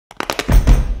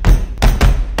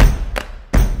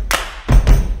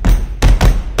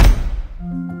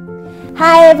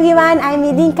Hi everyone, I'm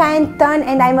Ilinka Anton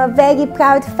and I'm a very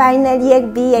proud final year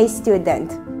BA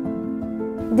student.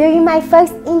 During my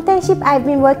first internship, I've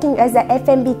been working as a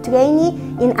F&B trainee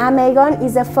in Ameron,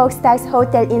 is a 4-star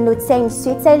hotel in Lucerne,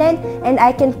 Switzerland, and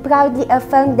I can proudly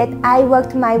affirm that I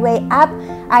worked my way up.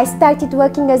 I started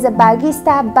working as a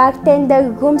barista, bartender,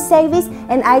 room service,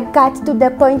 and I got to the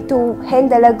point to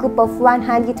handle a group of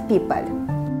 100 people.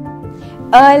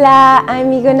 Hola, I'm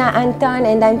Miruna Anton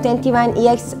and I'm 21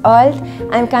 years old.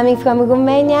 I'm coming from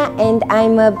Romania and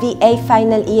I'm a BA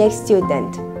final year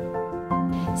student.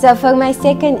 So for my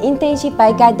second internship,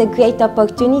 I got the great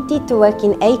opportunity to work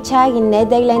in HR in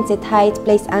Netherlands at Hyatt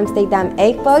Place Amsterdam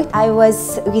Airport. I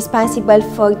was responsible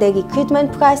for the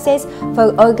recruitment process,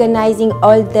 for organizing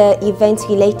all the events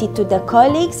related to the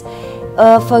colleagues,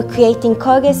 for creating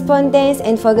correspondence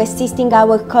and for assisting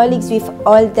our colleagues with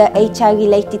all the HR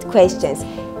related questions.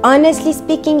 Honestly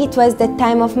speaking, it was the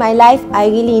time of my life. I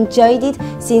really enjoyed it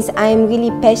since I'm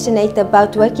really passionate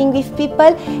about working with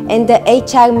people and the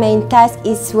HR main task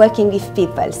is working with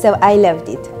people, so I loved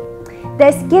it.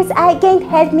 The skills I gained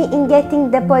helped me in getting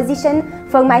the position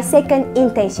for my second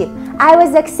internship. I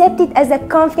was accepted as a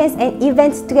conference and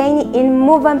events trainee in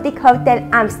Movenpick Hotel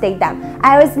Amsterdam.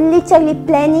 I was literally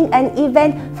planning an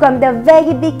event from the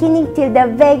very beginning till the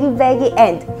very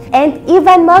end. And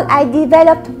even more, I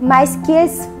developed my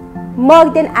skills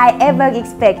more than I ever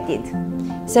expected.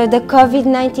 So the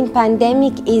COVID-19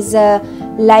 pandemic is a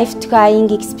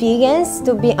life-trying experience.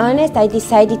 To be honest, I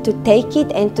decided to take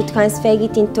it and to transfer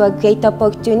it into a great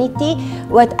opportunity.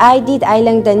 What I did, I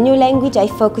learned a new language, I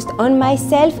focused on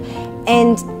myself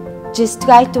and just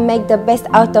tried to make the best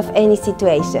out of any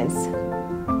situations.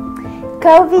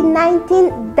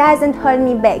 COVID-19 doesn't hold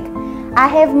me back. I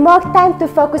have more time to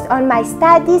focus on my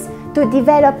studies, to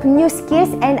develop new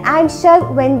skills, and I'm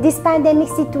sure when this pandemic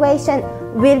situation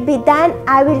will be done,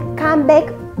 I will come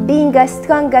back being a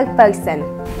stronger person.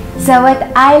 So what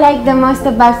I like the most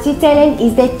about Switzerland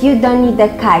is that you don't need a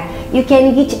car. You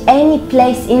can reach any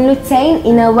place in Lucerne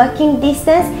in a walking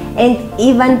distance and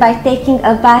even by taking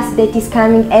a bus that is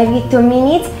coming every 2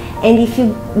 minutes. And if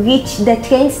you reach the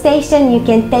train station, you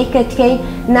can take a train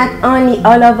not only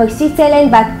all over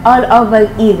Switzerland but all over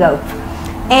Europe.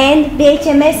 And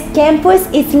BHMS campus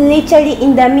is literally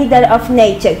in the middle of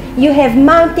nature. You have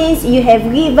mountains, you have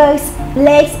rivers,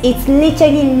 lakes, it's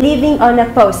literally living on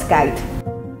a postcard.